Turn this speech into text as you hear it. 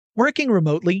Working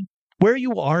remotely, where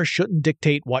you are shouldn't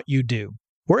dictate what you do.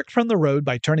 Work from the road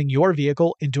by turning your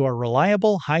vehicle into a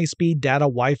reliable high-speed data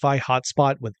Wi-Fi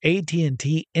hotspot with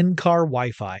AT&T in-car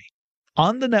Wi-Fi.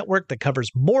 On the network that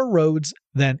covers more roads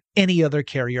than any other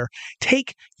carrier,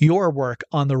 take your work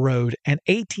on the road and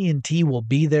AT&T will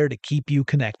be there to keep you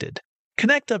connected.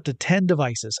 Connect up to 10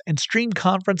 devices and stream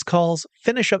conference calls,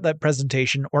 finish up that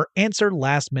presentation, or answer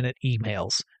last-minute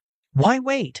emails. Why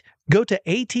wait? Go to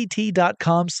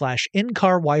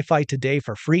att.com/in-car Wi-Fi today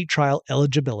for free trial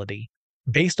eligibility.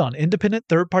 Based on independent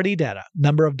third-party data,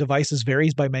 number of devices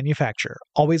varies by manufacturer.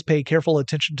 Always pay careful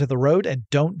attention to the road and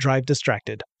don't drive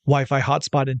distracted. Wi-Fi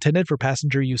hotspot intended for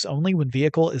passenger use only when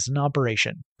vehicle is in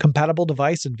operation. Compatible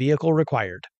device and vehicle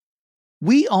required.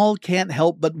 We all can't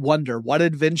help but wonder what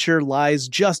adventure lies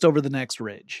just over the next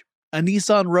ridge. A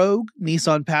Nissan Rogue,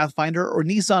 Nissan Pathfinder, or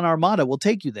Nissan Armada will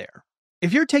take you there.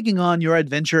 If you're taking on your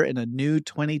adventure in a new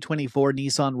 2024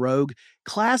 Nissan Rogue,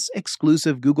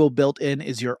 class-exclusive Google built-in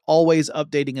is your always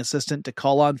updating assistant to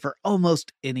call on for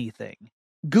almost anything.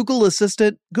 Google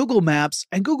Assistant, Google Maps,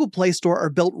 and Google Play Store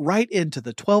are built right into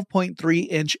the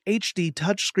 12.3-inch HD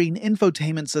touchscreen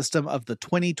infotainment system of the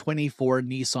 2024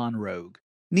 Nissan Rogue.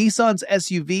 Nissan's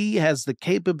SUV has the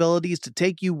capabilities to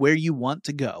take you where you want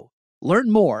to go.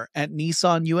 Learn more at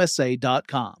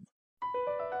nissanusa.com.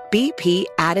 BP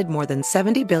added more than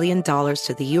 $70 billion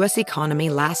to the U.S. economy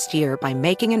last year by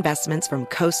making investments from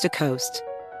coast to coast.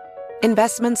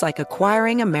 Investments like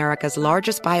acquiring America's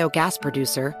largest biogas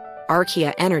producer,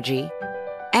 Archaea Energy,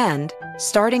 and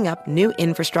starting up new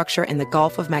infrastructure in the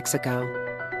Gulf of Mexico.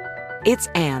 It's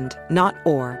and, not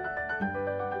or.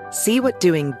 See what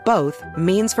doing both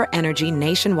means for energy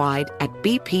nationwide at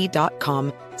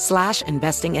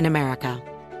bp.com/investing in America.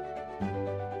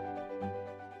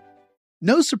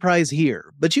 No surprise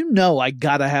here, but you know I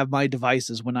gotta have my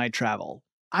devices when I travel.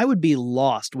 I would be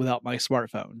lost without my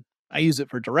smartphone. I use it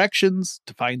for directions,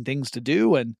 to find things to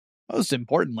do, and most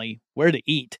importantly, where to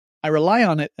eat. I rely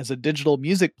on it as a digital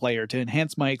music player to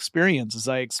enhance my experience as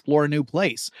I explore a new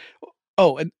place.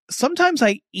 Oh, and sometimes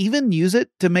I even use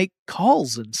it to make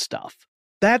calls and stuff.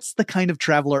 That's the kind of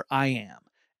traveler I am.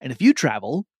 And if you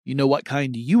travel, you know what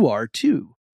kind you are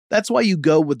too. That's why you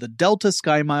go with the Delta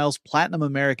SkyMiles Platinum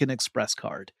American Express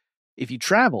card. If you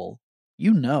travel,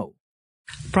 you know.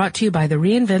 Brought to you by the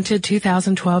reinvented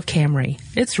 2012 Camry.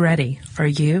 It's ready. Are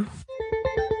you?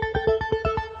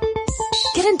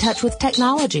 Get in touch with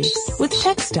technology with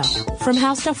Tech Stuff from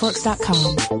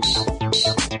HowStuffWorks.com.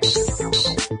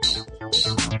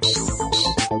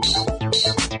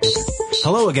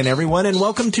 Hello again, everyone, and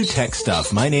welcome to Tech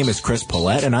Stuff. My name is Chris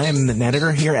Paulette, and I am an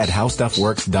editor here at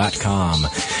HowStuffWorks.com.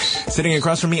 Sitting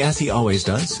across from me, as he always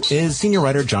does, is senior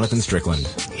writer Jonathan Strickland.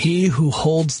 He who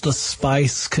holds the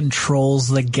spice controls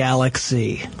the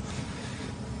galaxy.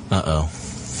 Uh-oh.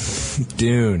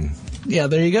 Dune. Yeah,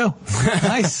 there you go.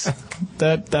 Nice.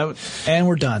 And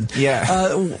we're done.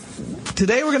 Yeah.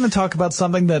 Today we're going to talk about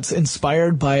something that's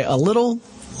inspired by a little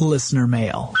listener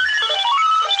mail.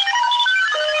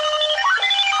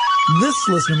 This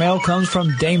listener mail comes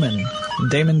from Damon.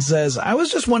 Damon says, I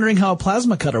was just wondering how a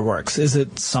plasma cutter works. Is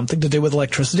it something to do with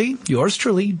electricity? Yours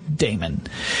truly, Damon.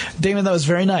 Damon, that was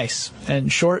very nice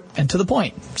and short and to the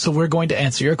point. So we're going to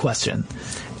answer your question.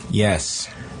 Yes.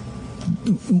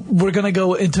 We're going to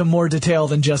go into more detail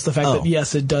than just the fact that,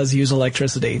 yes, it does use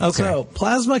electricity. Okay. So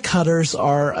plasma cutters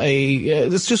are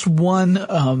it's just one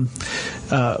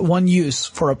use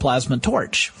for a plasma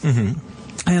torch. Mm-hmm.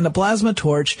 And a plasma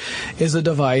torch is a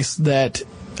device that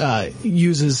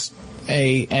uses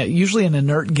usually an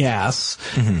inert gas,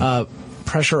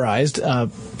 pressurized,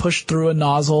 pushed through a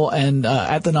nozzle, and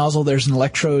at the nozzle there's an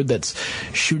electrode that's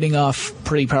shooting off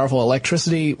pretty powerful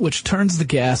electricity, which turns the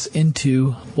gas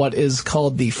into what is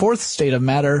called the fourth state of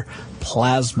matter,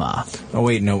 plasma. Oh,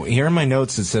 wait, no. Here in my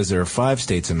notes it says there are 5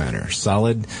 states of matter: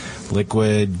 solid,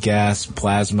 liquid, gas,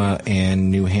 plasma, and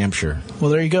New Hampshire.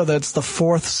 Well, there you go. That's the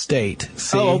fourth state.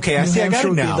 See, oh, okay. I see. I got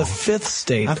it now. Would be the fifth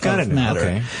state I've got of it now. matter.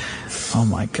 Okay. Oh,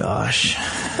 my gosh.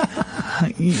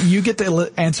 You get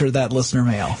to answer that listener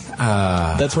mail.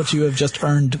 That's what you have just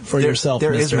earned for yourself,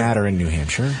 There mister. is matter in New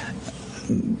Hampshire.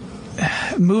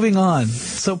 Moving on.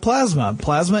 So plasma.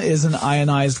 Plasma is an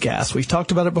ionized gas. We've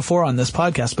talked about it before on this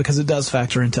podcast because it does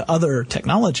factor into other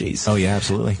technologies. Oh, yeah,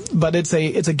 absolutely. But it's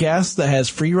a gas that has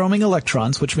free roaming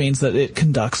electrons, which means that it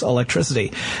conducts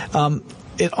electricity.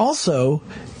 It also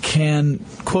can,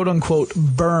 quote unquote,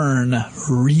 burn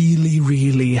really,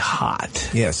 really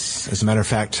hot. Yes. As a matter of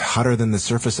fact, hotter than the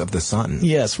surface of the sun.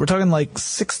 Yes, we're talking like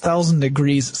 6,000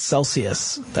 degrees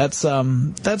Celsius. That's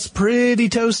pretty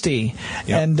toasty.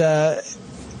 Yep. And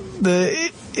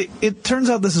it turns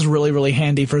out this is really, really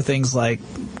handy for things like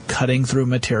cutting through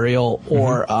material,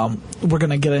 or we're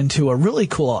going to get into a really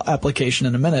cool application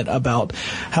in a minute about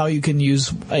how you can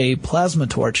use a plasma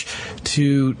torch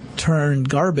to turn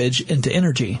garbage into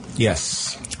energy.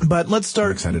 Yes. But let's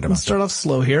start off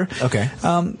slow here. Okay.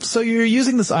 So you're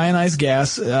using this ionized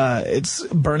gas. It's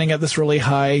burning at this really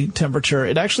high temperature.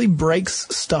 It actually breaks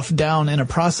stuff down in a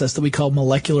process that we call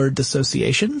molecular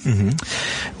dissociation,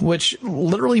 which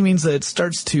literally means that it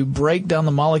starts to break down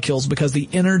the molecules because the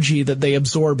energy that they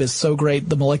absorb is so great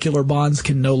the molecular bonds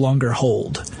can no longer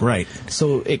hold. Right.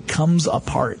 So it comes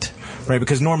apart. Right,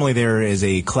 because normally there is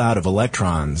a cloud of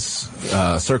electrons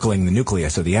circling the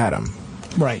nucleus of the atom.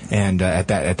 Right. And at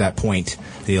that point,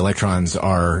 the electrons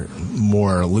are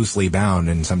more loosely bound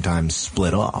and sometimes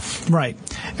split off. Right.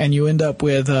 And you end up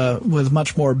with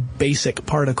much more basic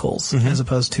particles as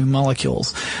opposed to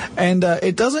molecules. And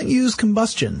it doesn't use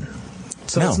combustion.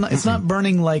 So it's not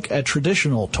burning like a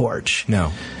traditional torch.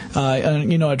 No.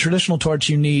 A traditional torch,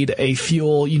 you need a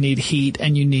fuel, you need heat,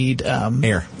 and you need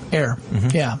air.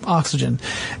 Yeah, oxygen,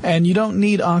 and you don't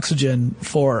need oxygen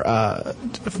for a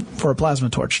plasma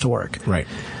torch to work. Right.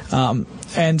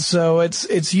 And so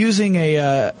it's using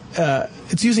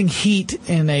using heat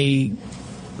in a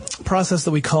process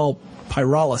that we call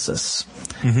pyrolysis.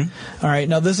 All right.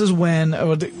 Now this is when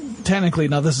technically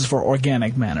this is for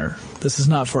organic matter. This is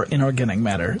not for inorganic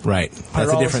matter. Right.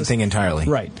 That's a different thing entirely.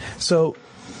 Right. So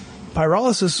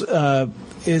pyrolysis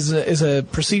is a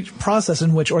process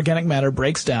in which organic matter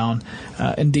breaks down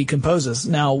and decomposes.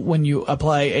 Now, when you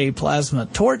apply a plasma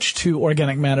torch to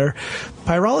organic matter,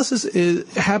 pyrolysis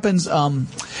happens,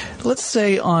 let's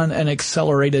say, on an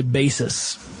accelerated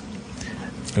basis.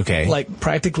 Okay. Like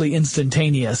practically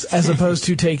instantaneous, as opposed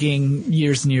to taking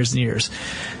years and years and years.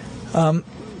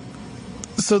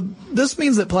 So this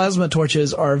means that plasma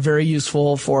torches are very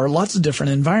useful for lots of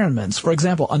different environments. For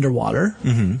example, underwater.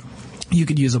 You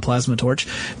could use a plasma torch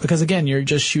because, again, you're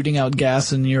just shooting out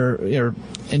gas and you're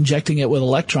injecting it with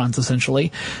electrons,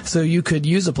 essentially. So you could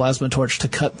use a plasma torch to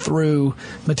cut through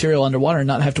material underwater and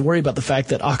not have to worry about the fact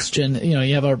that oxygen,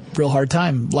 you have a real hard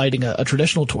time lighting a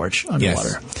traditional torch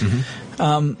underwater. Yes.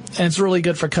 And it's really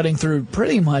good for cutting through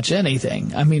pretty much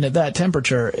anything. I mean, at that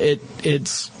temperature,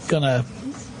 it's going to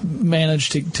manage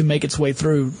to make its way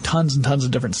through tons and tons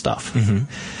of different stuff.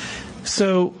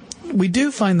 So we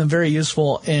do find them very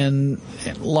useful in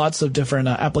lots of different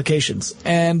applications.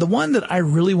 And the one that I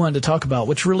really wanted to talk about,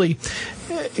 which really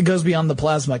it goes beyond the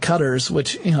plasma cutters,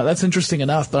 which, that's interesting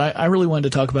enough, but I really wanted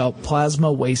to talk about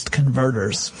plasma waste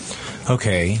converters.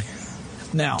 Okay.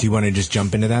 Now, do you want to just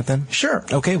jump into that then? Sure.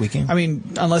 Okay, we can. I mean,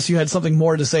 unless you had something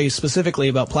more to say specifically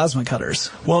about plasma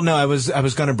cutters. Well, no, I was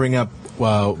going to bring up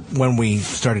when we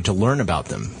started to learn about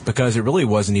them, because it really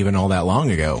wasn't even all that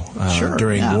long ago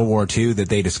during World War II that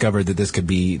they discovered that this could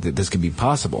be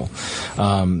possible.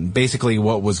 Basically,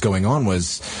 what was going on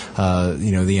was,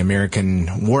 the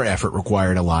American war effort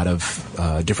required a lot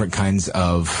of different kinds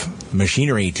of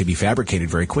machinery to be fabricated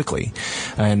very quickly,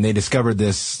 and they discovered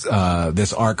this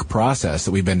arc process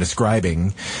that we've been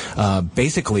describing,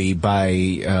 basically by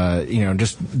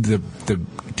just the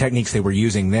techniques they were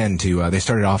using then to they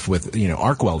started off with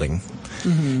arc welding.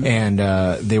 And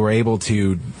they were able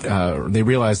to they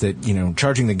realized that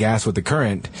charging the gas with the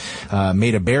current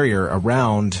made a barrier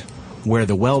around where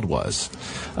the weld was,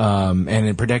 and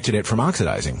it protected it from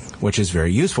oxidizing, which is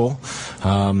very useful,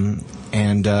 and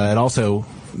it also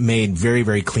made very,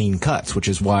 very clean cuts, which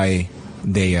is why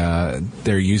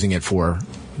they're using it for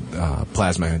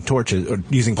plasma torches, or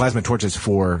using plasma torches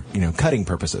for cutting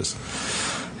purposes.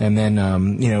 And then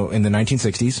in the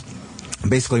 1960s,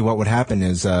 basically what would happen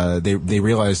is they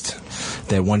realized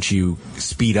that once you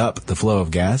speed up the flow of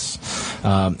gas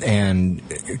and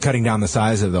cutting down the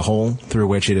size of the hole through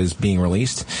which it is being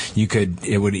released,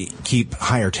 it would keep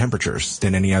higher temperatures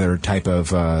than any other type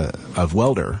of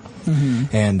welder.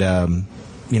 And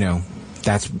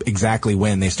that's exactly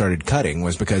when they started cutting,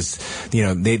 was because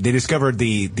they discovered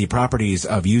the properties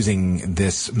of using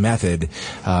this method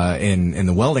in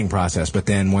the welding process, but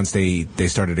then once they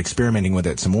started experimenting with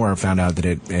it some more, found out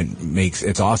that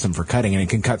it's awesome for cutting, and it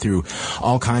can cut through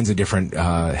all kinds of different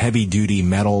heavy duty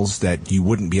metals that you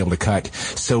wouldn't be able to cut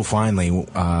so finely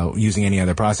using any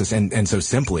other process, and so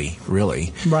simply,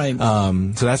 really. Right.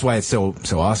 So that's why it's so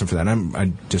awesome for that. And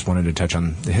I just wanted to touch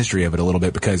on the history of it a little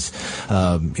bit, because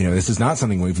this is not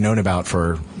something we've known about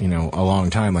for a long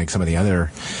time, like some of the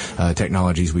other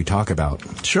technologies we talk about.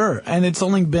 Sure, and it's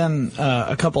only been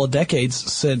a couple of decades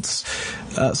since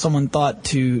someone thought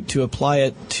to apply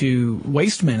it to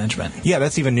waste management. Yeah,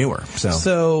 that's even newer.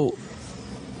 So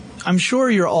I'm sure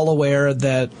you're all aware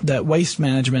that waste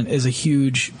management is a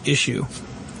huge issue.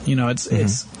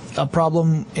 It's a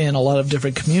problem in a lot of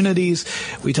different communities.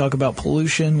 We talk about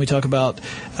pollution. We talk about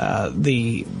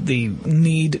the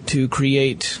need to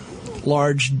create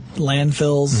large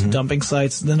landfills, dumping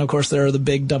sites. Then, of course, there are the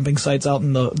big dumping sites out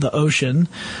in the ocean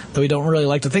that we don't really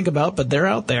like to think about, but they're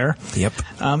out there. Yep.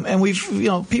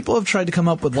 And people have tried to come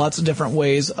up with lots of different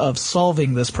ways of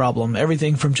solving this problem.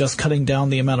 Everything from just cutting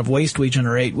down the amount of waste we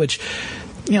generate, which,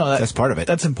 that's part of it.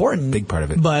 That's important. Big part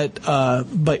of it. But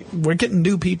we're getting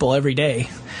new people every day.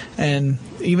 And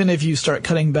even if you start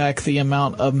cutting back the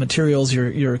amount of materials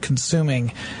you're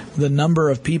consuming, the number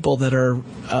of people that are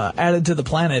added to the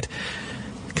planet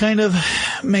kind of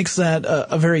makes that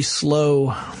a very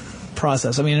slow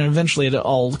process. I mean, eventually it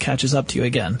all catches up to you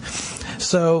again.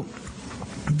 So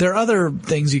there are other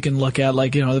things you can look at,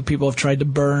 like, the people have tried to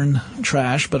burn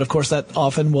trash, but of course that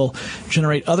often will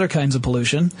generate other kinds of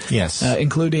pollution. Yes.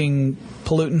 Including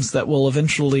pollutants that will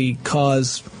eventually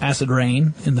cause acid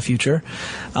rain in the future.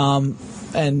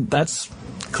 And that's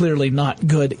clearly not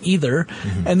good either.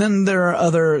 And then there are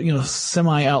other,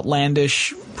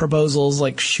 semi-outlandish proposals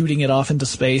like shooting it off into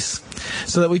space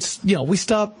so that we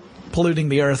stop polluting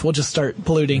the Earth. We'll just start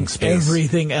polluting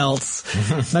everything else.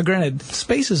 Now, granted,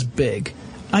 space is big.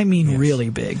 I mean, really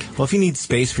big. Well, if you need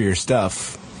space for your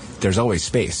stuff, there's always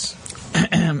space.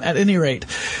 At any rate,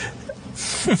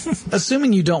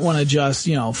 assuming you don't want to just,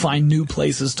 find new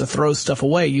places to throw stuff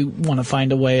away, you want to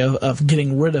find a way of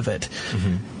getting rid of it.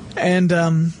 And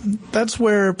that's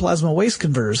where plasma waste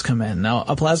converters come in. Now,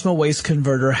 a plasma waste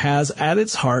converter has at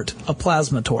its heart a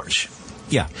plasma torch.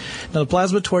 Yeah. Now, the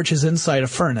plasma torch is inside a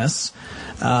furnace,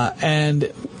 and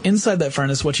inside that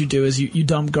furnace, what you do is you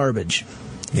dump garbage.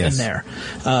 Yes. In there.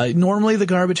 Normally the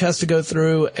garbage has to go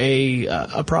through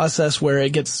a process where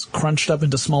it gets crunched up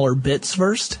into smaller bits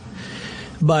first.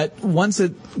 But once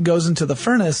it goes into the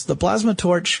furnace, the plasma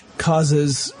torch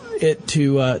causes it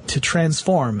to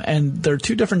transform. And there are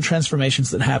two different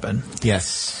transformations that happen.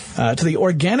 Yes. To the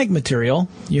organic material,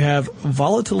 you have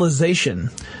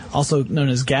volatilization, also known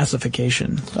as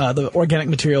gasification. The organic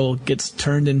material gets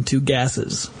turned into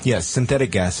gases. Yes,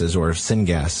 synthetic gases or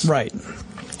syngas. Right.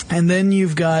 And then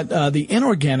you've got the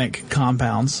inorganic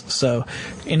compounds, so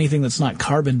anything that's not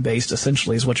carbon-based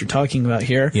essentially is what you're talking about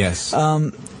here. Yes.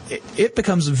 It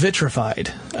becomes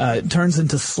vitrified. It turns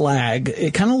into slag.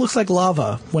 It kind of looks like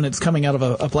lava when it's coming out of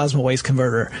a plasma waste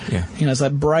converter. Yeah. It's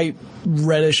that bright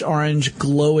reddish orange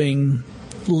glowing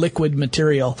liquid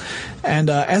material. And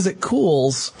as it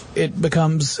cools, it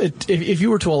becomes, if you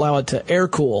were to allow it to air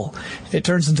cool, it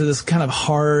turns into this kind of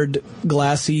hard,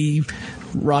 glassy,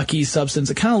 rocky substance.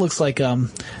 It kind of looks like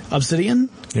obsidian.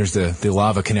 There's the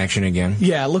lava connection again.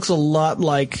 Yeah, it looks a lot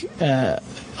like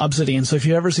obsidian. So if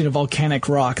you've ever seen a volcanic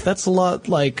rock, that's a lot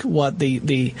like what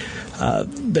the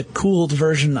cooled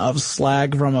version of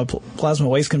slag from a plasma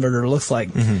waste converter looks like.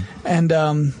 And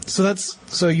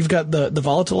so you've got the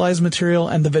volatilized material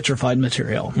and the vitrified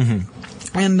material.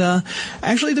 And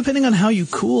actually, depending on how you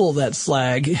cool that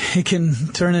slag, it can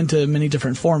turn into many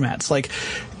different formats. Like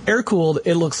air-cooled,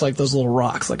 it looks like those little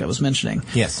rocks, like I was mentioning.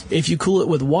 Yes. If you cool it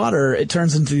with water, it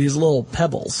turns into these little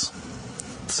pebbles.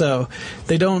 So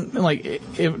they don't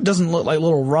it doesn't look like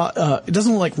little it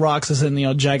doesn't look like rocks as in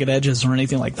jagged edges or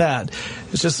anything like that.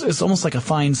 It's almost like a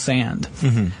fine sand.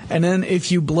 And then if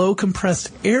you blow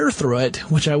compressed air through it,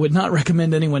 which I would not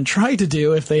recommend anyone try to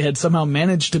do if they had somehow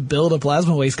managed to build a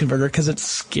plasma waste converter, because it's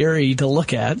scary to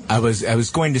look at. I was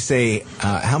going to say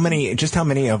how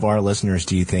many of our listeners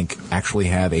do you think actually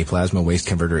have a plasma waste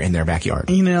converter in their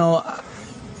backyard?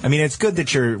 I mean, it's good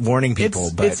that you're warning people,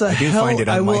 but I do find it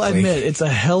unlikely. I will admit, it's a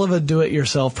hell of a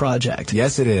do-it-yourself project.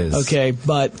 Yes, it is. Okay,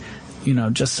 but,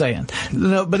 just saying.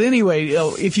 No, but anyway,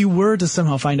 if you were to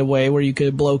somehow find a way where you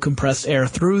could blow compressed air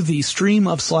through the stream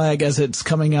of slag as it's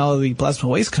coming out of the plasma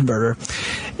waste converter,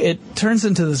 it turns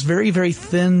into this very, very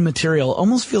thin material.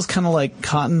 Almost feels kind of like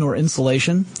cotton or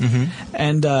insulation.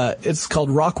 And it's called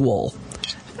rock wool.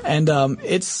 And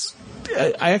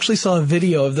I actually saw a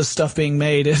video of this stuff being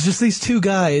made. It's just these two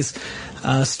guys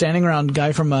standing around,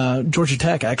 guy from Georgia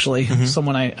Tech, actually,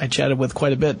 someone I chatted with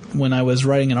quite a bit when I was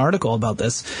writing an article about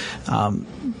this.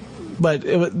 But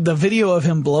the video of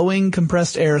him blowing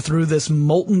compressed air through this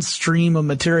molten stream of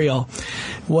material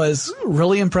was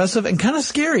really impressive and kind of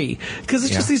scary, because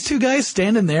it's just these two guys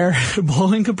standing there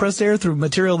blowing compressed air through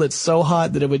material that's so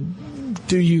hot that it would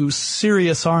do you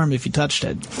serious harm if you touched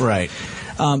it. Right.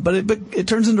 But it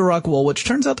turns into rock wool, which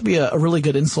turns out to be a really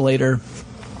good insulator.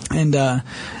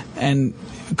 and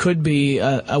could be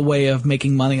a way of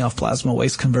making money off plasma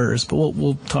waste converters. But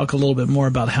we'll talk a little bit more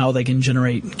about how they can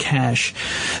generate cash.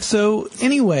 So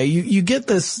anyway, you get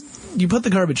this. You put the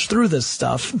garbage through this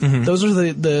stuff. Mm-hmm. Those are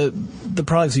the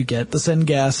products you get: the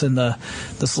syngas and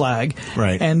the slag.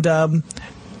 Right. And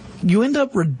you end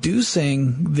up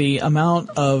reducing the amount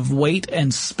of weight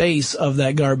and space of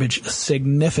that garbage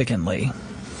significantly.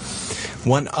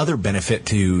 One other benefit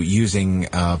to using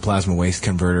a plasma waste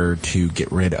converter to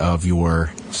get rid of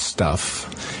your stuff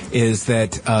is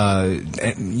that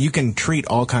you can treat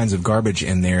all kinds of garbage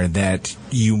in there that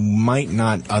you might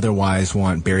not otherwise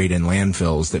want buried in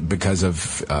landfills that because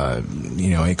of,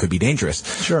 it could be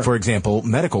dangerous. Sure. For example,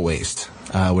 medical waste.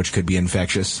 Which could be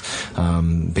infectious.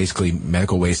 Basically,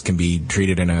 medical waste can be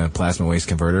treated in a plasma waste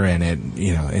converter, and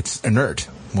it's inert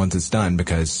once it's done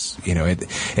because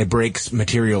it breaks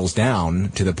materials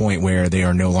down to the point where they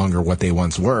are no longer what they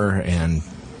once were, and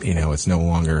it's no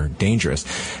longer dangerous.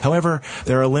 However,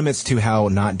 there are limits to how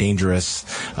not dangerous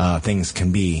things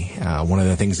can be. One of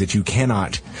the things that you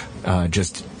cannot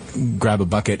just grab a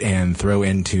bucket and throw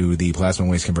into the plasma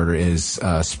waste converter is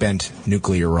spent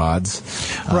nuclear rods.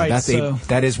 Right.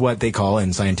 That is what they call,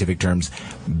 in scientific terms,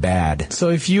 bad. So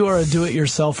if you are a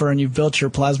do-it-yourselfer and you've built your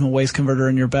plasma waste converter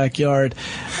in your backyard,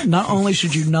 not only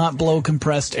should you not blow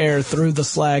compressed air through the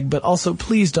slag, but also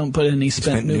please don't put any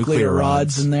spent nuclear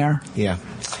rods in there. Yeah.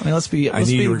 I mean, let's be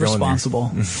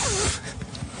responsible.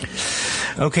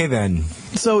 Okay, then.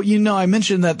 So, I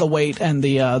mentioned that the weight and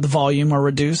the volume are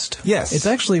reduced. Yes. It's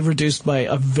actually reduced by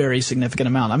a very significant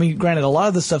amount. I mean, granted, a lot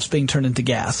of the stuff's being turned into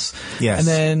gas. Yes. And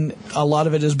then a lot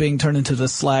of it is being turned into the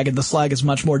slag, and the slag is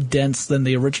much more dense than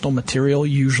the original material,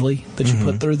 usually, that you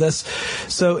put through this.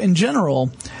 So, in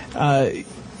general, the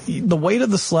weight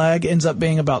of the slag ends up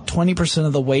being about 20%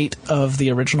 of the weight of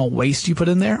the original waste you put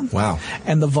in there. Wow.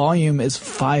 And the volume is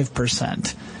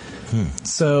 5%.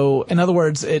 So, in other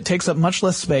words, it takes up much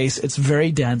less space. It's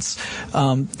very dense.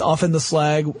 Often the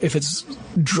slag, if it's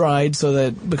dried so that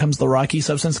it becomes the rocky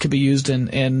substance, could be used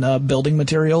in building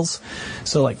materials.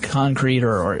 So, like concrete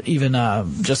or even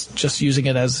just using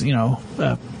it as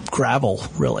gravel,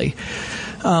 really.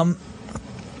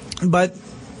 But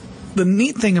the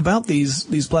neat thing about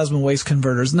these plasma waste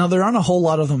converters, now there aren't a whole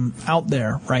lot of them out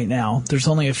there right now. There's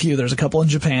only a few. There's a couple in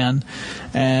Japan,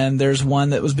 and there's one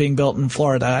that was being built in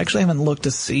Florida. I actually haven't looked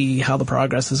to see how the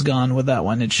progress has gone with that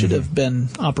one. It should have been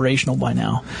operational by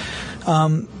now.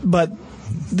 But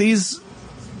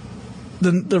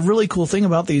the really cool thing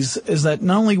about these is that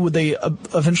not only would they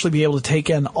eventually be able to take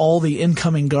in all the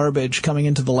incoming garbage coming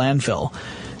into the landfill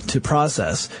to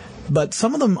process, but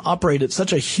some of them operate at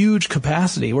such a huge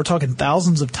capacity. We're talking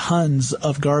thousands of tons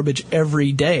of garbage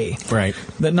every day. Right.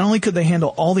 That not only could they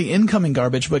handle all the incoming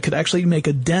garbage, but could actually make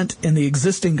a dent in the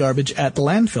existing garbage at the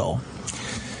landfill.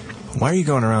 Why are you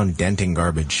going around denting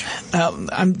garbage?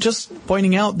 I'm just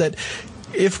pointing out that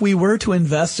if we were to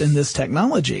invest in this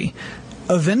technology,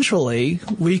 eventually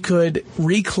we could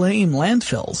reclaim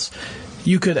landfills.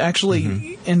 You could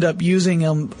actually end up using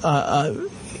them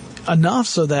enough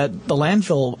so that the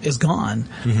landfill is gone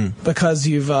because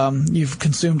you've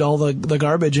consumed all the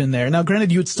garbage in there. Now,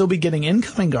 granted, you would still be getting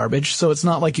incoming garbage, so it's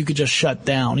not like you could just shut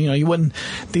down. You wouldn't.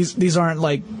 These aren't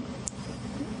like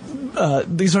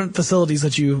these aren't facilities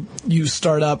that you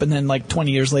start up and then like 20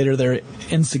 years later they're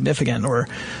insignificant or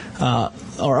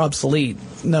obsolete.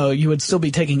 No, you would still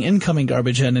be taking incoming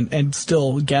garbage in and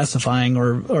still gasifying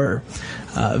or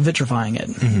vitrifying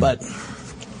it, but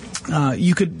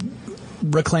you could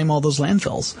reclaim all those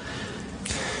landfills.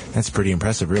 That's pretty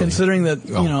impressive, really. Considering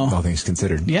that, all things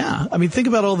considered. Yeah. I mean, think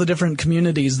about all the different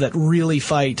communities that really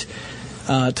fight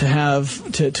to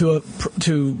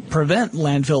prevent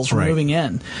landfills from moving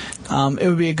in. It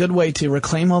would be a good way to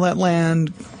reclaim all that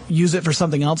land, use it for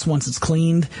something else once it's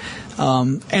cleaned.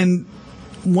 And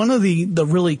one of the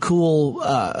really cool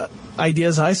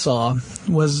ideas I saw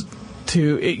was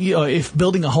if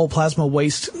building a whole plasma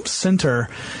waste center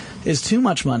is too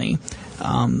much money,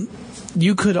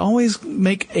 you could always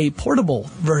make a portable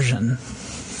version.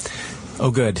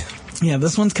 Oh, good. Yeah,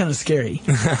 this one's kind of scary.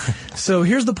 So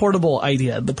here's the portable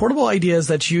idea. The portable idea is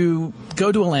that you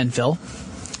go to a landfill,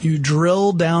 you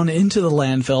drill down into the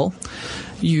landfill,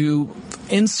 you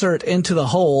insert into the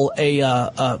hole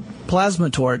a plasma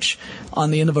torch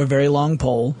on the end of a very long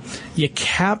pole. You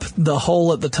cap the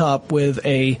hole at the top with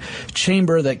a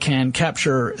chamber that can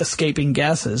capture escaping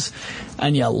gases,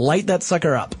 and you light that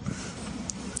sucker up.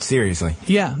 Seriously?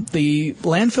 Yeah. The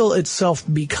landfill itself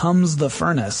becomes the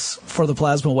furnace for the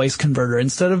plasma waste converter.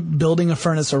 Instead of building a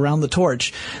furnace around the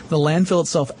torch, the landfill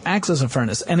itself acts as a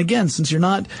furnace. And again, since you're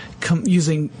not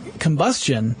using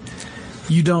combustion,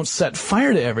 you don't set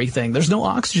fire to everything. There's no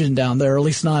oxygen down there, or at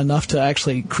least not enough to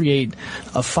actually create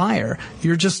a fire.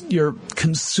 You're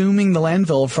consuming the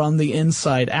landfill from the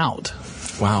inside out.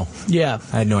 Wow. Yeah.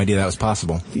 I had no idea that was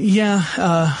possible. Yeah.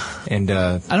 And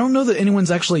I don't know that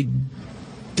anyone's actually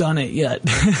done it yet.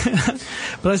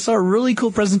 But I saw a really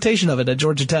cool presentation of it at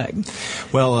Georgia Tech.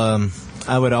 Well,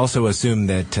 I would also assume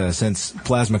that since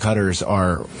plasma cutters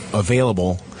are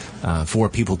available for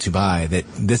people to buy, that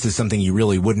this is something you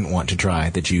really wouldn't want to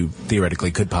try, that you theoretically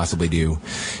could possibly do,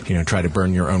 try to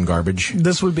burn your own garbage.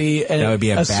 This would be a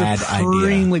bad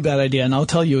supremely bad idea, and I'll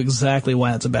tell you exactly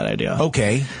why it's a bad idea.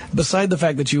 Okay. Beside the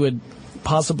fact that you would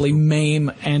possibly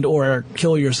maim and or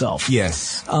kill yourself.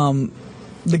 Yes.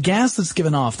 The gas that's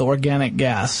given off, the organic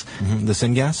gas, the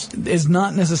syngas, is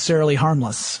not necessarily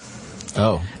harmless.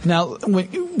 Oh. Now,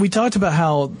 we talked about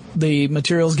how the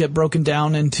materials get broken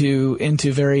down into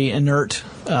very inert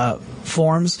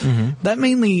forms. That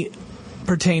mainly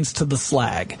pertains to the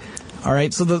slag. All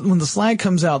right. So when the slag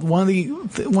comes out, one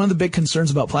of the big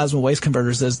concerns about plasma waste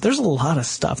converters is there's a lot of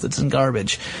stuff that's in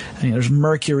garbage. I mean, there's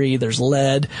mercury, there's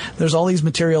lead, there's all these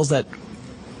materials that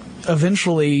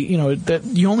eventually, that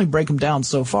you only break them down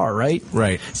so far, right?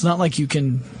 Right. It's not like you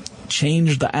can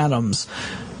change the atoms.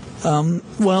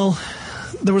 Well,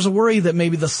 there was a worry that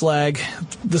maybe the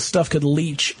stuff could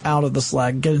leach out of the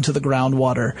slag, get into the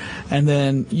groundwater, and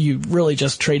then you really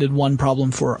just traded one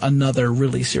problem for another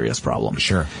really serious problem.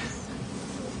 Sure.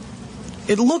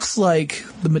 It looks like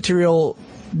the material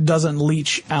doesn't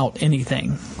leach out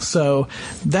anything, so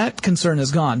that concern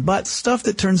is gone. But stuff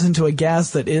that turns into a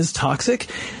gas that is toxic,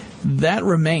 that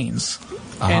remains.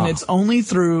 And it's only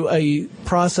through a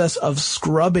process of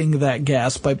scrubbing that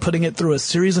gas by putting it through a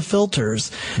series of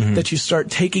filters that you start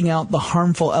taking out the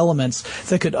harmful elements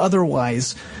that could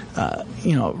otherwise,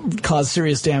 cause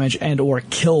serious damage and or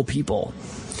kill people.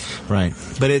 Right.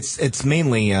 But it's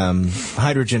mainly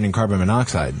hydrogen and carbon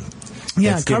monoxide.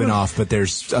 Yeah, that's given off, but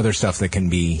there's other stuff that can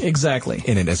be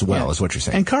in it as well, is what you're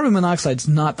saying. And carbon monoxide's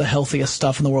not the healthiest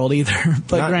stuff in the world either.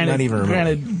 But not even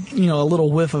granted, a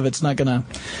little whiff of it's not going to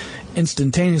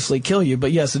instantaneously kill you,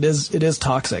 but yes, it is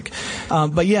toxic.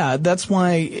 But yeah, that's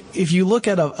why if you look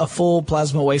at a full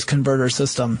plasma waste converter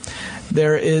system,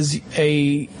 there is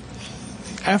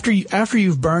after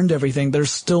you've burned everything,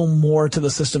 there's still more to the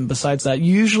system besides that.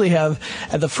 You usually have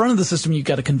at the front of the system, you've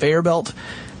got a conveyor belt,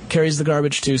 carries the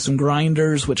garbage to some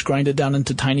grinders, which grind it down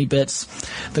into tiny bits.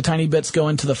 The tiny bits go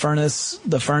into the furnace.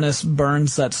 The furnace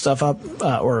burns that stuff up,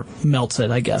 or melts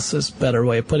it, I guess is a better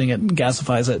way of putting it,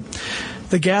 gasifies it.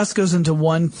 The gas goes into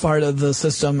one part of the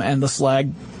system and the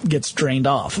slag gets drained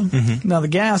off. Now the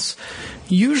gas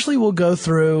usually will go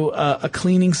through a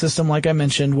cleaning system, like I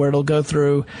mentioned, where it'll go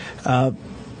through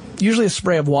usually a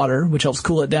spray of water, which helps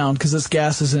cool it down because this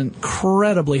gas is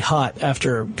incredibly hot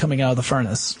after coming out of the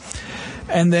furnace.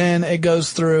 And then it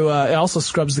goes through, it also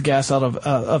scrubs the gas out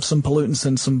of some pollutants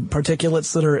and some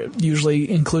particulates that are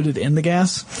usually included in the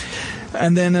gas.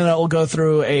 And then it'll go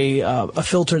through a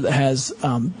filter that has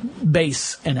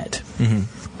base in it. And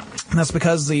that's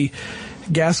because the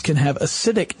gas can have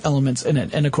acidic elements in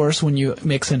it. And of course, when you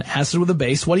mix an acid with a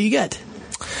base, what do you get?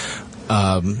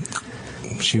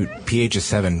 pH is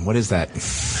 7. What is that?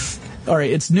 All right,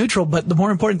 it's neutral, but the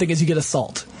more important thing is you get a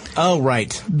salt. Oh,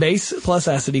 right. Base plus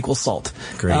acid equals salt.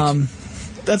 Great.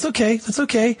 That's okay. That's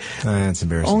okay. That's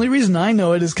embarrassing. Only reason I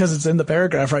know it is because it's in the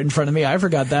paragraph right in front of me. I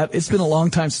forgot that. It's been a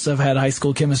long time since I've had high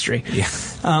school chemistry. Yeah.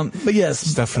 But yes.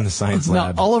 Stuff from the science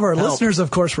lab. All of our listeners, of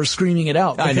course, were screaming it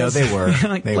out. I know, they were.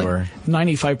 They were.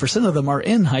 95% of them are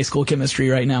in high school chemistry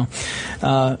right now.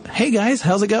 Hey guys,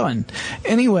 how's it going?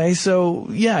 Anyway, so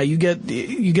yeah, you get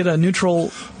a neutral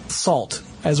salt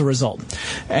as a result.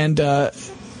 And,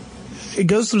 it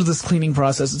goes through this cleaning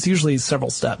process. It's usually several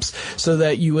steps so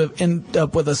that you end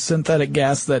up with a synthetic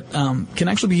gas that can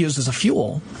actually be used as a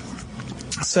fuel.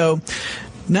 So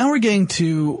now we're getting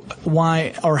to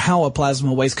why or how a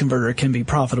plasma waste converter can be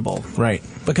profitable. Right.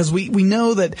 Because we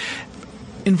know that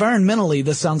environmentally,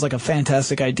 this sounds like a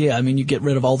fantastic idea. I mean, you get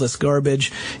rid of all this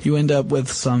garbage. You end up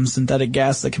with some synthetic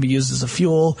gas that can be used as a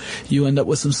fuel. You end up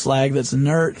with some slag that's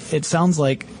inert. It sounds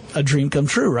like a dream come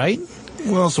true, right?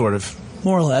 Well, sort of.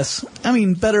 More or less. I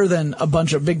mean, better than a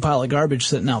big pile of garbage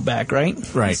sitting out back, right?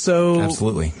 Right. So,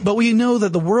 absolutely. But we know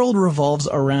that the world revolves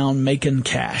around making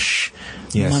cash.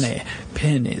 Yes. Money.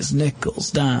 Pennies,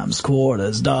 nickels, dimes,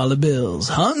 quarters, dollar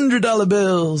bills, $100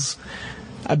 bills.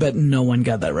 I bet no one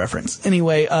got that reference.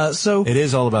 Anyway, so... It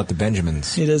is all about the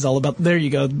Benjamins. It is all about... There you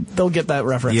go. They'll get that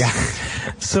reference. Yeah.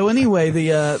 So anyway,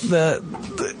 the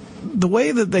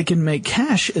way that they can make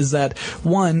cash is that,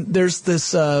 one, there's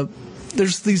this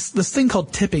thing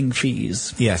called tipping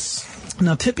fees. Yes.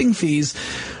 Now, tipping fees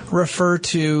refer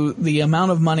to the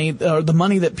amount of money, or the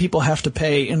money that people have to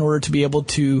pay in order to be able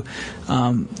to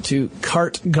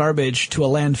cart garbage to a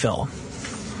landfill.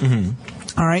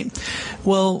 Mm-hmm. All right.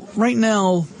 Well, right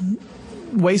now,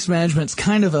 waste management's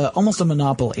kind of almost a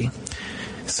monopoly.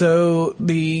 So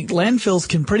the landfills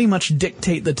can pretty much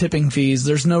dictate the tipping fees.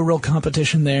 There's no real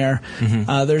competition there.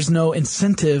 Mm-hmm. There's no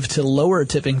incentive to lower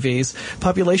tipping fees.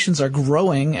 Populations are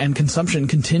growing and consumption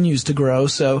continues to grow.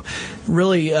 So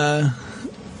really,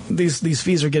 these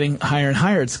fees are getting higher and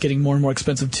higher. It's getting more and more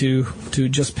expensive to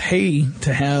just pay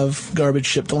to have garbage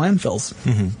shipped to landfills.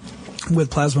 Mm-hmm.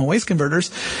 With plasma waste converters,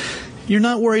 you're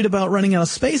not worried about running out of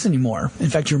space anymore.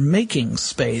 In fact, you're making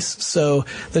space. So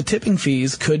the tipping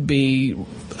fees could be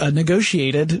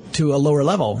negotiated to a lower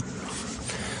level.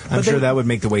 I'm sure that would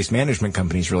make the waste management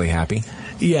companies really happy.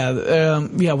 Yeah,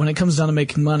 when it comes down to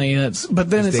making money, it's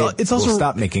also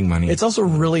stop making money. It's also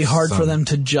really hard for them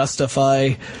to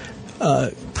justify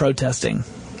protesting.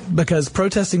 Because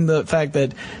protesting the fact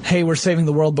that, hey, we're saving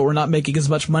the world, but we're not making as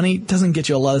much money, doesn't get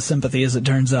you a lot of sympathy, as it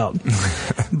turns out.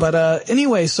 But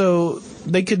anyway, so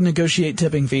they could negotiate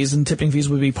tipping fees, and tipping fees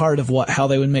would be part of how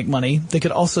they would make money. They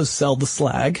could also sell the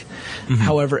slag, mm-hmm.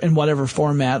 however, in whatever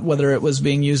format, whether it was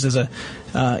being used as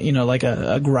like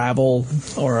a gravel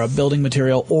or a building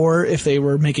material, or if they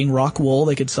were making rock wool,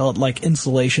 they could sell it like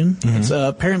insulation. Mm-hmm. It's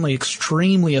apparently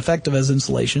extremely effective as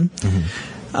insulation.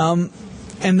 Mm-hmm.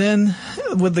 And then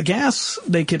with the gas,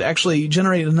 they could actually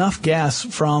generate enough gas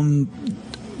from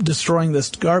destroying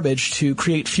this garbage to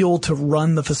create fuel to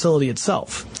run the facility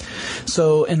itself.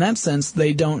 So in that sense,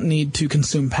 they don't need to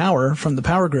consume power from the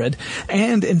power grid.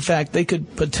 And in fact, they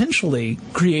could potentially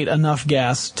create enough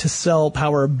gas to sell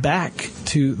power back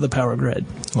to the power grid.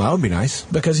 Well, that would be nice.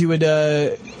 Because you would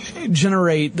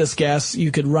generate this gas,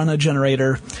 you could run a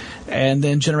generator and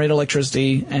then generate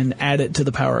electricity and add it to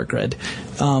the power grid.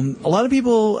 A lot of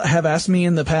people have asked me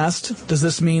in the past, does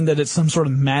this mean that it's some sort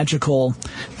of magical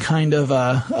kind of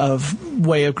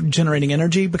way of generating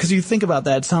energy? Because you think about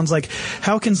that, it sounds like,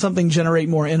 how can something generate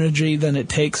more energy than it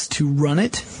takes to run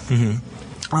it?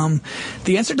 Mm-hmm.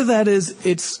 The answer to that is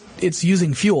it's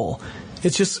using fuel.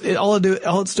 It's just all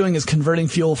it's doing is converting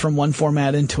fuel from one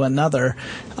format into another.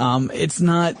 It's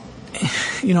not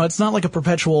like a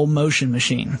perpetual motion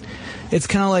machine. It's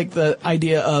kind of like the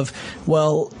idea of,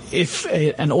 well, if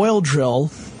an oil drill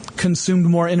consumed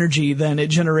more energy than it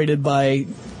generated by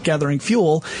gathering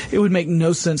fuel, it would make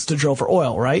no sense to drill for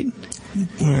oil, right?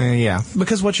 Yeah.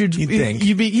 Because what you'd think.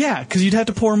 Because you'd have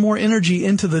to pour more energy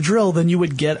into the drill than you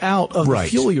would get out of the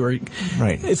fuel you were.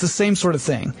 Right. It's the same sort of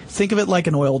thing. Think of it like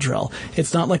an oil drill.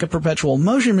 It's not like a perpetual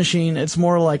motion machine. It's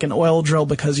more like an oil drill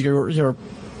because you're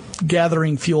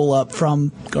gathering fuel up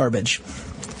from garbage.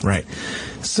 Right.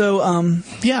 So,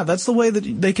 that's the way that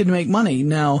they could make money.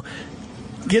 Now,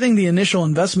 getting the initial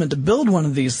investment to build one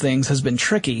of these things has been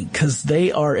tricky because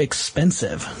they are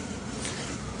expensive.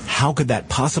 How could that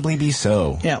possibly be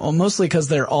so? Yeah, well, mostly because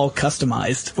they're all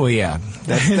customized. Well, yeah,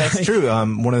 that's true.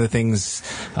 One of the things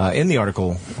in the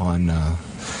article on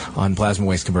plasma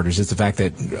waste converters is the fact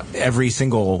that every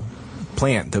single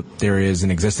plant that there is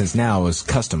in existence now is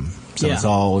custom. So it's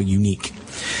all unique.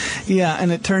 Yeah,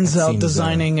 and it turns out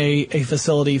designing a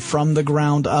facility from the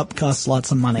ground up costs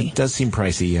lots of money. It does seem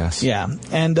pricey, yes. Yeah,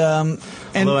 and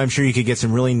although I'm sure you could get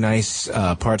some really nice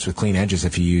parts with clean edges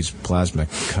if you use plasma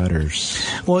cutters.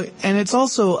 Well, and it's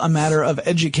also a matter of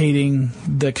educating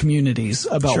the communities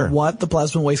about what the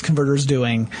plasma waste converter is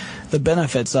doing, the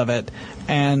benefits of it,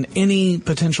 and any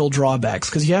potential drawbacks,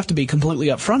 because you have to be completely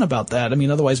upfront about that. I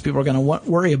mean, otherwise people are going to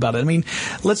worry about it. I mean,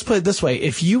 let's put it this way.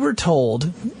 If you were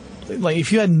told, like,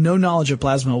 if you had no knowledge of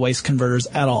plasma waste converters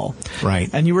at all, right,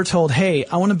 and you were told, hey,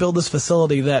 I want to build this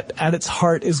facility that at its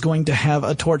heart is going to have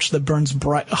a torch that burns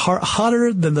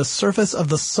hotter than the surface of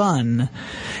the sun,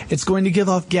 it's going to give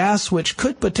off gas which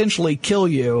could potentially kill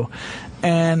you,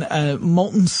 and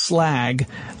molten slag,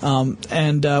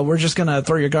 and we're just going to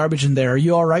throw your garbage in there. Are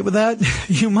you all right with that?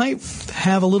 You might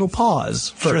have a little pause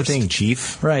first. Sure thing,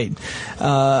 Chief. Right.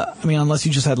 I mean, unless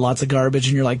you just had lots of garbage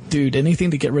and you're like, dude,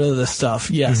 anything to get rid of this stuff.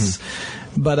 Yes.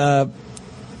 Mm-hmm. But,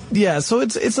 so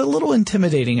it's a little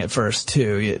intimidating at first,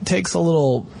 too. It takes a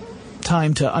little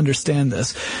time to understand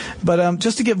this. But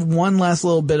just to give one last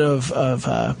little bit of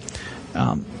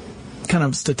kind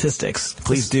of statistics.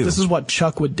 Please do. This is what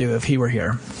Chuck would do if he were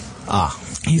here.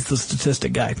 He's the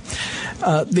statistic guy.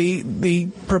 The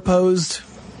proposed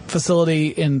facility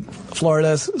in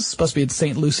Florida is supposed to be in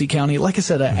St. Lucie County. Like I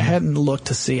said, I hadn't looked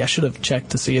to see. I should have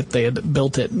checked to see if they had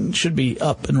built it. It should be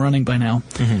up and running by now.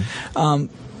 Mm-hmm.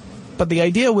 But the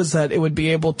idea was that it would be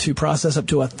able to process up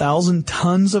to 1,000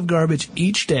 tons of garbage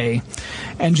each day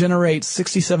and generate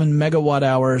 67 megawatt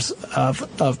hours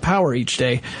of power each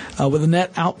day, with a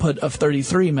net output of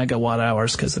 33 megawatt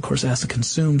hours, because of course it has to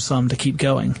consume some to keep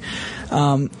going.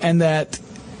 And that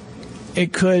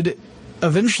it could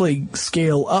eventually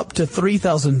scale up to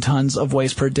 3,000 tons of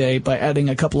waste per day by adding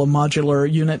a couple of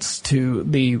modular units to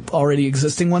the already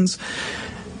existing ones.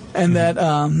 And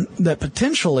that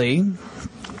potentially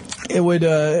it would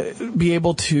be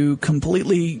able to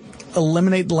completely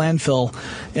eliminate the landfill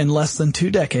in less than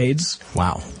 2 decades.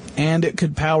 Wow. And it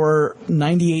could power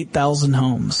 98,000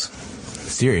 homes.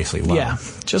 Seriously, wow. Yeah,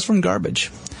 just from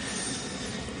garbage.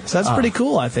 So that's pretty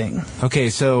cool, I think. Okay,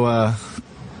 so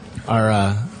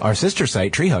our sister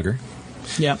site, Tree Hugger,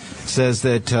 says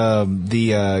that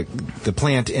the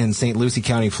plant in St. Lucie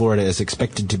County, Florida, is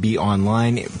expected to be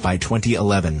online by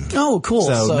 2011. Oh, cool.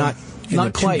 So not in the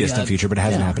quite too distant yet. future, but it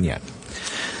hasn't happened yet.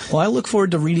 Well, I look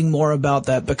forward to reading more about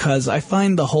that because I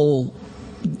find the whole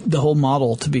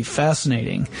model to be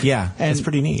fascinating. Yeah, and it's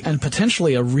pretty neat. And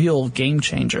potentially a real game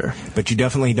changer. But you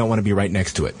definitely don't want to be right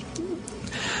next to it.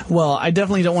 Well, I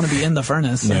definitely don't want to be in the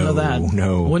furnace. I know that.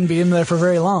 No. Wouldn't be in there for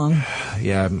very long.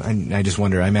 Yeah, I just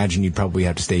wonder. I imagine you'd probably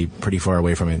have to stay pretty far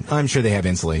away from it. I'm sure they have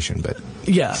insulation, but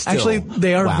yeah, still, actually,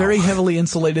 they are very heavily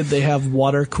insulated. They have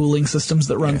water cooling systems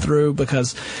that run through,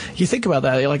 because you think about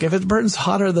that. Like, if it burns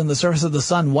hotter than the surface of the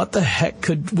sun, what the heck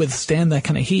could withstand that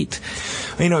kind of heat?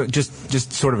 You know,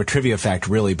 just sort of a trivia fact,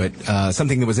 really, but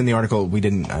something that was in the article I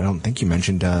don't think you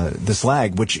mentioned, the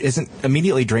slag, which isn't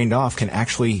immediately drained off, can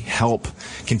actually help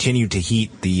continue to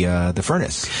heat the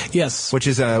furnace. Yes. Which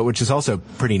is also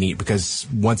pretty neat, because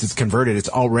once it's converted, it's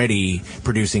already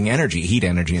producing energy, heat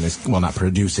energy, and it's, well, not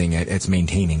producing it, it's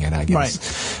maintaining it, I guess.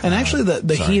 Right. And actually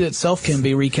the heat itself can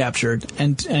be recaptured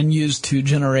and used to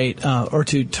generate, or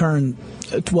to turn,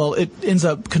 well, it ends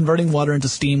up converting water into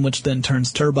steam, which then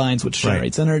turns turbines, which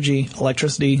generates energy,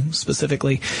 electricity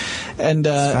specifically. And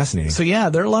fascinating. So yeah,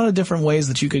 there are a lot of different ways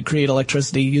that you could create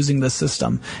electricity using this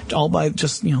system, all by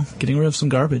just, getting rid of some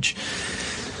garbage.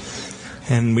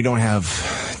 And we don't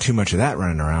have too much of that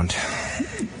running around.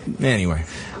 Anyway.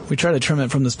 We try to trim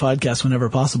it from this podcast whenever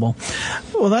possible.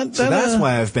 Well, that's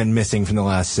why I've been missing from the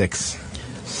last 6.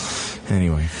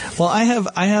 Anyway. Well, I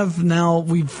have now,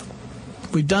 we've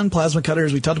done plasma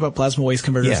cutters. We talked about plasma waste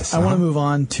converters. Yes, I want to move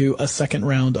on to a second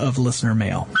round of listener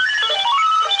mail.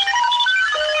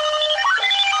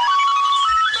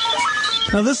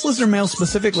 Now, this listener mail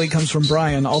specifically comes from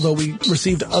Brian, although we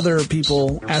received other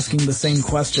people asking the same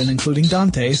question, including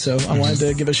Dante, so I wanted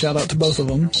to give a shout out to both of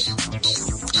them.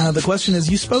 The question is,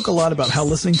 you spoke a lot about how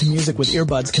listening to music with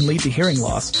earbuds can lead to hearing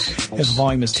loss if the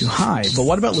volume is too high, but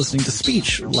what about listening to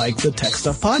speech, like the Tech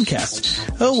Stuff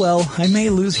podcast? Oh well, I may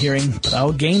lose hearing, but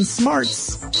I'll gain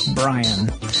smarts.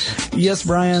 Brian. Yes,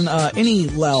 Brian, any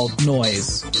loud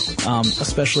noise,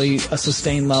 especially a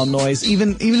sustained loud noise,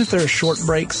 even if there are short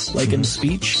breaks, like in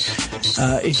speech,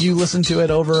 if you listen to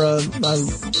it over a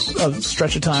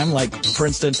stretch of time, like, for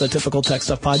instance, a typical Tech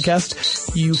Stuff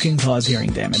podcast, you can cause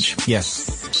hearing damage.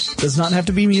 Yes. Does not have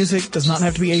to be music, does not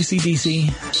have to be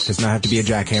AC/DC. Does not have to be a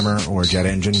jackhammer or a jet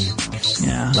engine.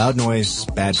 Yeah. Loud noise,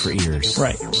 bad for ears.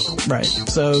 Right.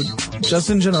 So, just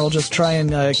in general, just try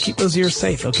and keep those ears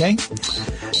safe, okay?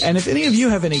 And if any of you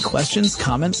have any questions,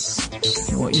 comments,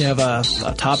 you have a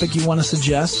topic you want to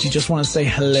suggest, you just want to say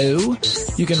hello,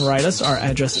 you can write us. Our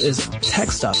address is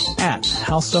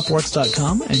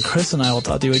techstuff@howstuffworks.com, and Chris and I will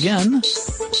talk to you again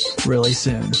really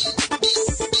soon.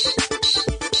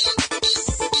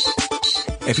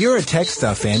 If you're a Tech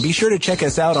Stuff fan, be sure to check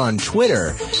us out on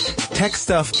Twitter.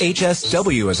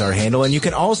 TechStuffHSW is our handle, and you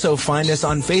can also find us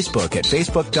on Facebook at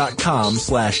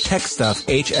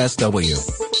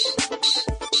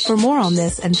facebook.com/TechStuffHSW. For more on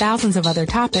this and thousands of other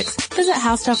topics, visit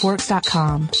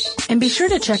HowStuffWorks.com. And be sure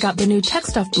to check out the new Tech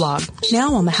Stuff blog,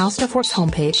 now on the How Stuff Works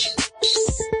homepage.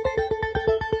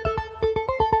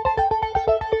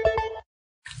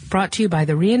 Brought to you by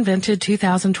the reinvented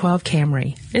 2012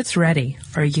 Camry. It's ready.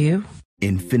 Are you?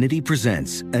 Infiniti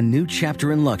presents a new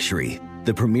chapter in luxury,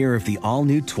 the premiere of the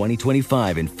all-new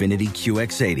 2025 Infiniti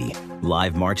QX80,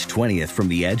 live March 20th from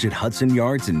the Edge at Hudson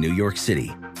Yards in New York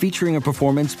City, featuring a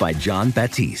performance by John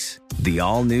Batiste. The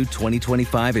all-new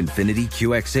 2025 Infiniti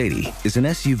QX80 is an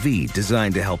SUV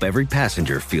designed to help every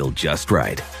passenger feel just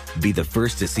right. Be the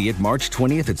first to see it March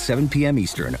 20th at 7 p.m.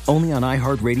 Eastern, only on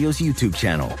iHeartRadio's YouTube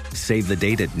channel. Save the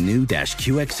date at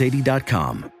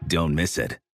new-QX80.com. Don't miss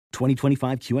it.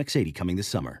 2025 QX80 coming this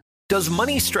summer. Does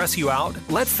money stress you out?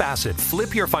 Let Facet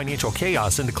flip your financial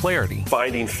chaos into clarity.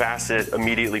 Finding Facet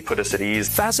immediately put us at ease.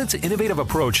 Facet's innovative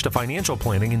approach to financial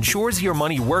planning ensures your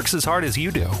money works as hard as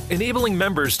you do, enabling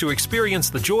members to experience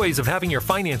the joys of having your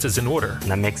finances in order.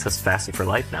 That makes us Facet for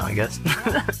life now, I guess.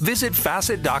 Visit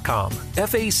Facet.com,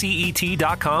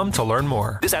 FACET.com to learn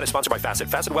more. This ad is sponsored by Facet.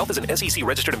 Facet Wealth is an SEC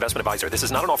registered investment advisor. This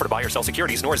is not an offer to buy or sell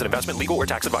securities, nor is it investment, legal, or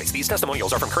tax advice. These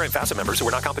testimonials are from current Facet members who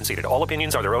are not compensated. All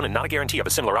opinions are their own and not a guarantee of a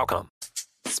similar outcome.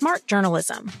 Smart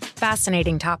journalism.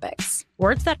 Fascinating topics.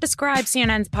 Words that describe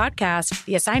CNN's podcast,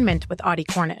 The Assignment with Audie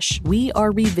Cornish. We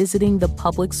are revisiting the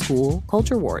public school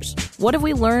culture wars. What have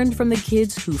we learned from the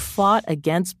kids who fought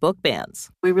against book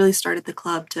bans? We really started the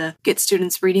club to get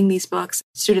students reading these books.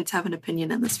 Students have an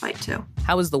opinion in this fight, too.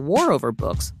 How has the war over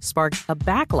books sparked a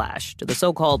backlash to the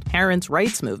so-called parents'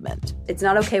 rights movement? It's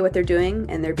not okay what they're doing,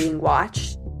 and they're being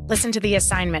watched. Listen to The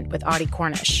Assignment with Audie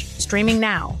Cornish, streaming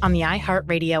now on the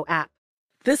iHeartRadio app.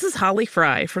 This is Holly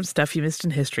Fry from Stuff You Missed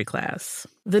in History class.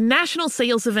 The national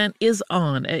sales event is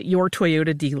on at your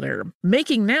Toyota dealer,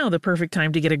 making now the perfect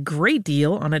time to get a great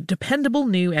deal on a dependable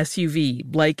new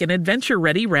SUV, like an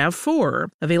adventure-ready RAV4.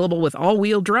 Available with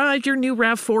all-wheel drive, your new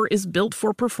RAV4 is built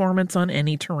for performance on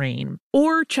any terrain.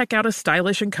 Or check out a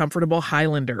stylish and comfortable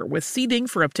Highlander with seating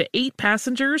for up to 8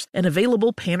 passengers and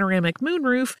available panoramic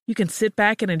moonroof. You can sit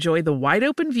back and enjoy the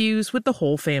wide-open views with the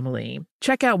whole family.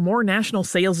 Check out more national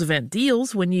sales event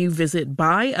deals when you visit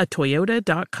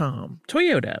buyatoyota.com.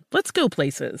 Toyota, let's go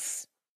places.